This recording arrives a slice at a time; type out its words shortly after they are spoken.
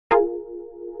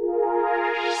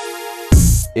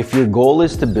If your goal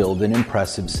is to build an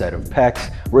impressive set of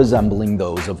pecs resembling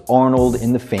those of Arnold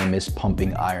in the famous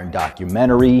Pumping Iron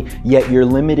documentary, yet you're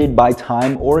limited by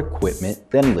time or equipment,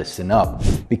 then listen up.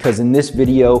 Because in this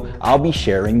video, I'll be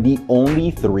sharing the only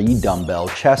 3 dumbbell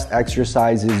chest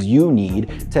exercises you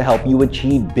need to help you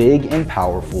achieve big and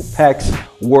powerful pecs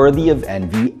worthy of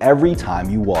envy every time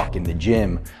you walk in the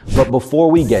gym. But before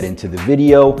we get into the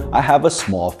video, I have a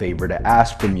small favor to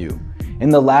ask from you. In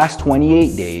the last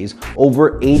 28 days,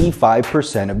 over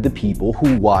 85% of the people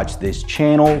who watch this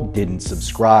channel didn't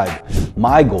subscribe.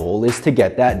 My goal is to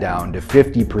get that down to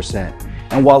 50%.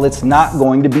 And while it's not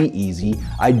going to be easy,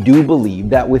 I do believe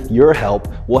that with your help,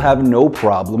 we'll have no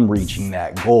problem reaching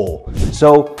that goal.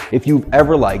 So if you've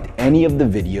ever liked any of the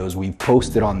videos we've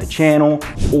posted on the channel,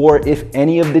 or if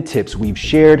any of the tips we've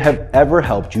shared have ever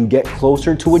helped you get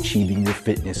closer to achieving your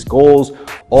fitness goals,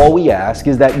 all we ask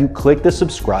is that you click the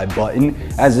subscribe button,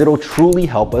 as it'll truly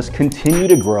help us continue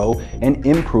to grow and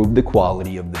improve the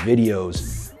quality of the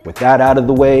videos. With that out of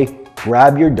the way,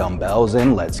 grab your dumbbells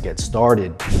and let's get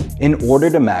started. In order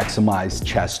to maximize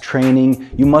chest training,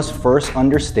 you must first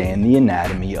understand the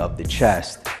anatomy of the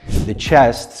chest. The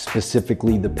chest,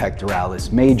 specifically the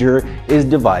pectoralis major, is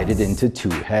divided into 2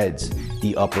 heads,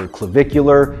 the upper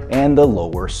clavicular and the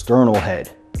lower sternal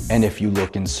head. And if you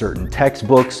look in certain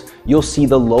textbooks, you'll see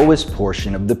the lowest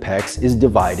portion of the pecs is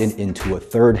divided into a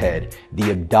 3rd head,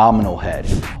 the abdominal head.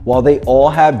 While they all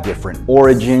have different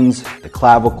origins, the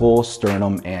clavicle,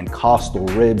 sternum, and costal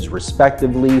ribs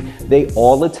respectively, they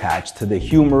all attach to the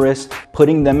humerus,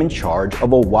 putting them in charge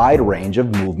of a wide range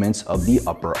of movements of the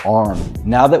upper arm.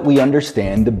 Now that we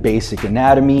understand the basic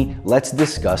anatomy, let's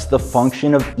discuss the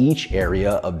function of each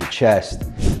area of the chest.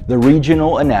 The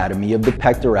regional anatomy of the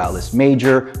pectoralis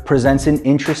major presents an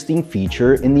interesting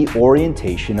feature in the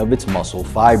orientation of its muscle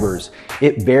fibers.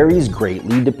 It varies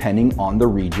greatly depending on the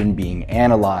region being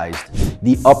analyzed.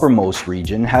 The uppermost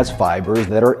region has fibers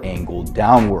that are angled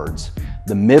downwards.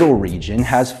 The middle region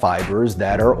has fibers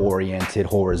that are oriented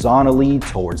horizontally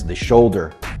towards the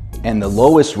shoulder. And the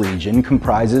lowest region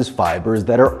comprises fibers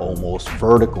that are almost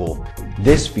vertical.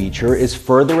 This feature is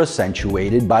further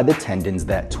accentuated by the tendons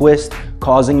that twist,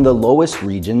 causing the lowest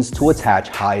regions to attach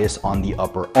highest on the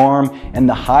upper arm and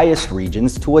the highest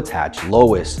regions to attach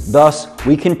lowest. Thus,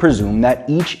 we can presume that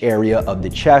each area of the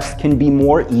chest can be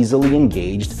more easily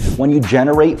engaged when you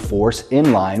generate force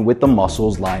in line with the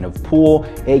muscle's line of pull,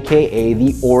 aka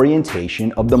the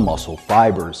orientation of the muscle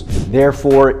fibers.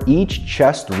 Therefore, each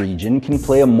chest region can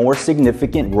play a more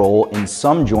significant role in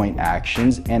some joint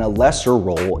actions and a lesser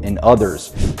role in others.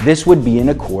 This would be in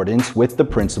accordance with the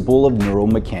principle of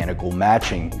neuromechanical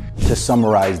matching. To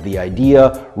summarize the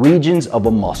idea, regions of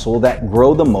a muscle that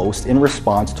grow the most in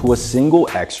response to a single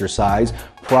exercise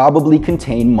probably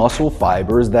contain muscle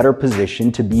fibers that are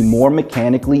positioned to be more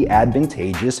mechanically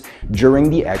advantageous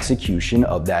during the execution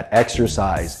of that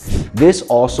exercise. This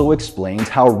also explains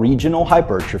how regional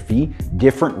hypertrophy,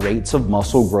 different rates of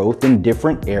muscle growth in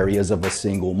different areas of a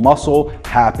single muscle,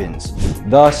 happens.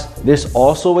 Thus, this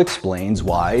also explains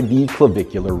why the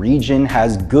clavicular region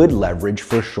has good leverage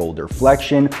for shoulder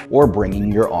flexion or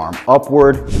bringing your arm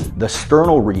upward. The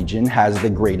sternal region has the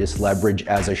greatest leverage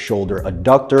as a shoulder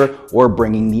adductor or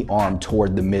bringing the arm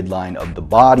toward the midline of the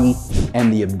body,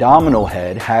 and the abdominal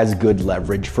head has good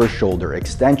leverage for shoulder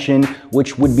extension,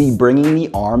 which would be bringing the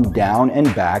arm down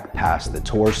and back past the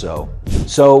torso.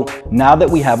 So now that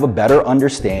we have a better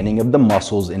understanding of the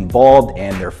muscles involved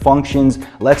and their functions,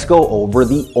 let's go over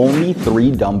the only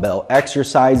 3 dumbbell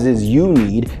exercises you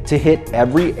need to hit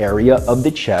every area of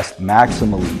the chest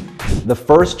maximally. The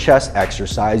first chest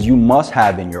exercise you must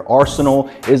have in your arsenal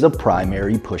is a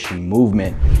primary pushing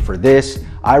movement. For this,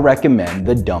 I recommend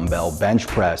the dumbbell bench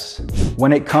press.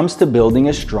 When it comes to building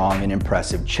a strong and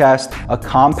impressive chest, a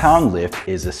compound lift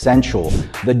is essential.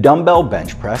 The dumbbell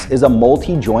bench press is a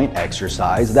multi-joint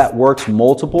exercise that works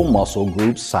multiple muscle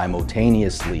groups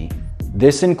simultaneously.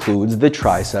 This includes the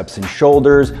triceps and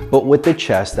shoulders, but with the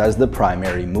chest as the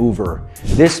primary mover.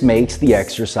 This makes the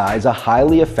exercise a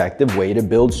highly effective way to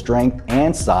build strength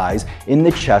and size in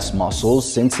the chest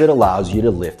muscles, since it allows you to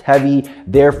lift heavy,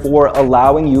 therefore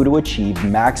allowing you to achieve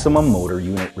maximum motor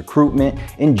unit recruitment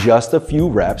in just a few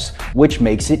reps, which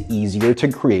makes it easier to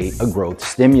create a growth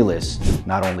stimulus.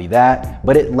 Not only that,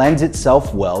 but it lends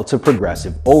itself well to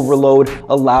progressive overload,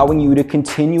 allowing you to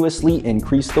continuously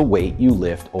increase the weight you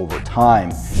lift over time.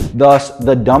 Thus,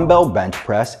 the dumbbell bench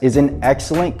press is an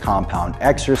excellent compound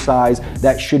exercise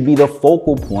that should be the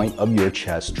focal point of your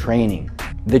chest training.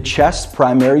 The chest's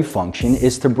primary function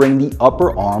is to bring the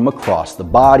upper arm across the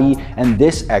body, and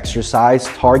this exercise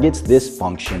targets this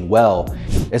function well.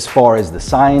 As far as the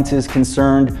science is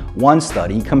concerned, one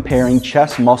study comparing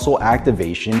chest muscle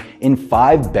activation in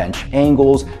 5 bench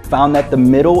angles found that the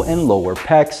middle and lower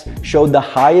pecs showed the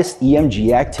highest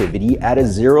EMG activity at a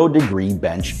 0-degree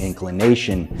bench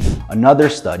inclination. Another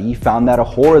study found that a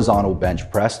horizontal bench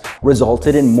press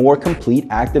resulted in more complete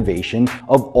activation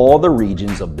of all the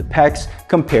regions of the pecs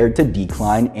compared to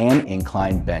decline and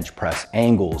incline bench press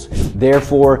angles.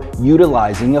 Therefore,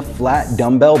 utilizing a flat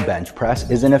dumbbell bench press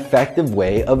is an effective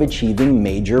way of achieving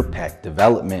major pec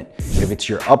development. If it's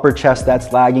your upper chest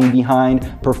that's lagging behind,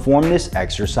 perform this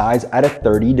exercise at a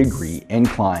 30-degree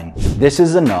incline. This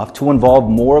is enough to involve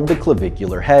more of the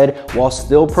clavicular head while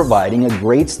still providing a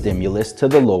great stimulus to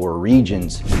the lower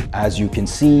regions. As you can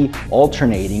see,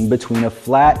 alternating between a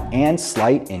flat and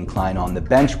slight incline on the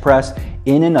bench press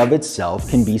in and of itself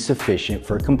can be sufficient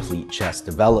for complete chest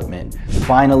development.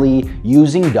 Finally,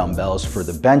 using dumbbells for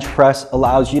the bench press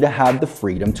allows you to have the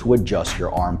freedom to adjust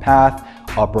your arm path,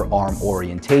 upper arm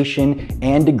orientation,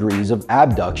 and degrees of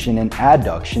abduction and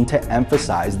adduction to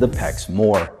emphasize the pecs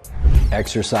more.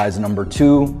 Exercise number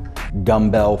 2,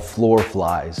 dumbbell floor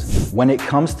flies. When it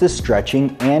comes to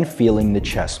stretching and feeling the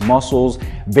chest muscles,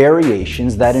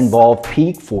 variations that involve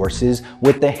peak forces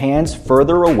with the hands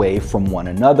further away from one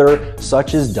another,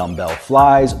 such as dumbbell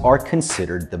flies, are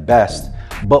considered the best.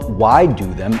 But why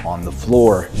do them on the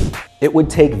floor? It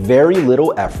would take very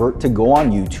little effort to go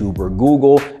on YouTube or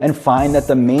Google and find that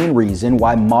the main reason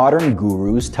why modern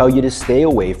gurus tell you to stay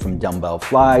away from dumbbell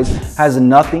flies has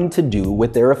nothing to do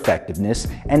with their effectiveness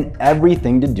and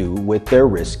everything to do with their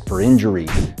risk for injury.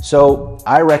 So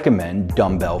I recommend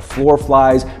dumbbell floor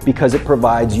flies because it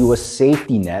provides you a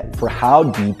safety net for how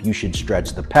deep you should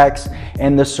stretch the pecs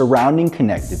and the surrounding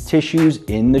connective tissues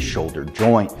in the shoulder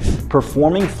joint.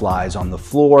 Performing flies on the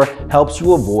floor helps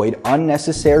you avoid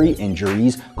unnecessary injuries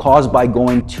caused by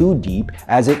going too deep,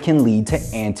 as it can lead to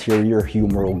anterior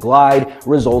humeral glide,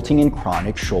 resulting in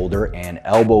chronic shoulder and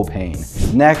elbow pain.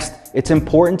 Next, it's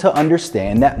important to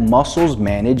understand that muscles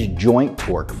manage joint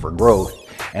torque for growth.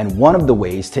 And one of the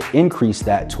ways to increase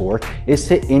that torque is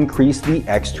to increase the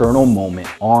external moment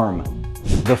arm.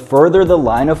 The further the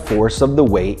line of force of the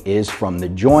weight is from the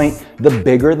joint, the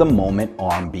bigger the moment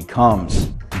arm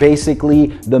becomes. Basically,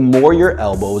 the more your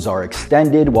elbows are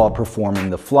extended while performing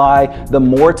the fly, the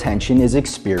more tension is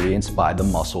experienced by the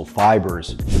muscle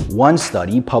fibers. One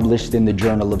study published in the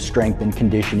Journal of Strength and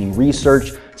Conditioning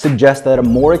Research suggests that a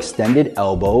more extended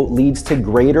elbow leads to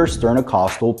greater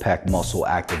sternocostal pec muscle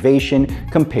activation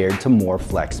compared to more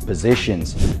flexed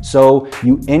positions. So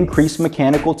you increase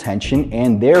mechanical tension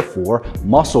and therefore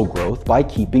muscle growth by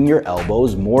keeping your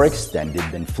elbows more extended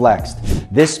than flexed.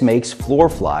 This makes floor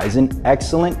flies an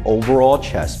excellent overall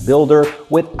chest builder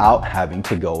without having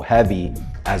to go heavy.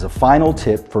 As a final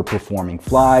tip for performing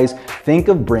flies, think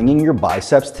of bringing your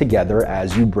biceps together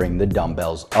as you bring the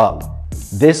dumbbells up.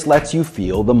 This lets you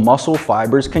feel the muscle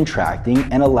fibers contracting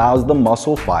and allows the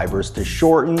muscle fibers to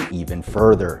shorten even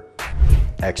further.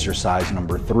 Exercise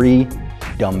number 3,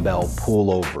 dumbbell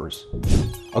pullovers.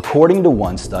 According to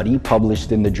one study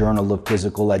published in the Journal of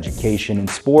Physical Education and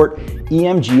Sport,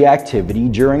 EMG activity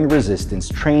during resistance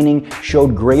training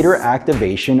showed greater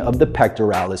activation of the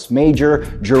pectoralis major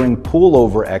during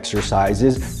pullover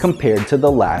exercises compared to the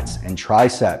lats and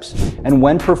triceps. And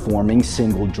when performing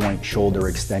single joint shoulder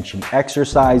extension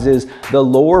exercises, the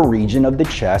lower region of the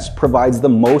chest provides the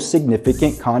most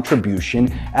significant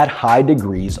contribution at high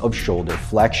degrees of shoulder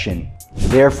flexion.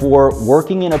 Therefore,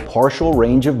 working in a partial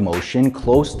range of motion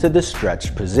close to the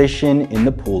stretched position in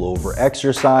the pullover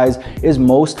exercise is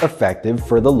most effective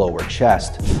for the lower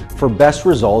chest. For best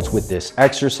results with this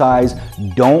exercise,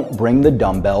 don't bring the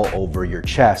dumbbell over your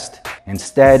chest.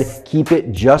 Instead, keep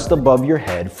it just above your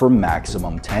head for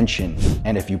maximum tension.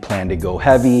 And if you plan to go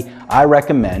heavy, I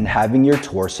recommend having your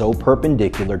torso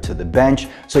perpendicular to the bench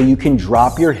so you can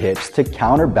drop your hips to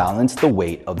counterbalance the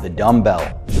weight of the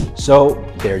dumbbell. So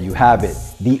there you have it,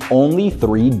 the only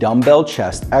 3 dumbbell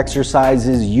chest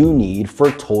exercises you need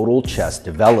for total chest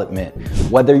development.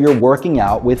 Whether you're working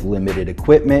out with limited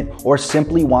equipment or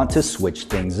simply want to switch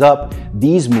things up,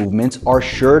 these movements are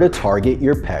sure to target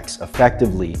your pecs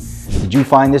effectively. Did you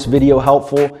find this video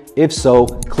helpful? If so,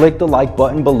 click the like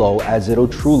button below, as it'll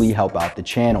truly help out the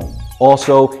channel.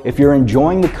 Also, if you're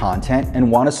enjoying the content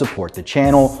and want to support the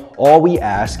channel, all we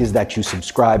ask is that you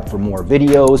subscribe for more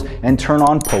videos and turn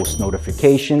on post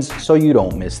notifications so you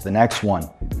don't miss the next one.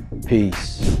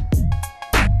 Peace.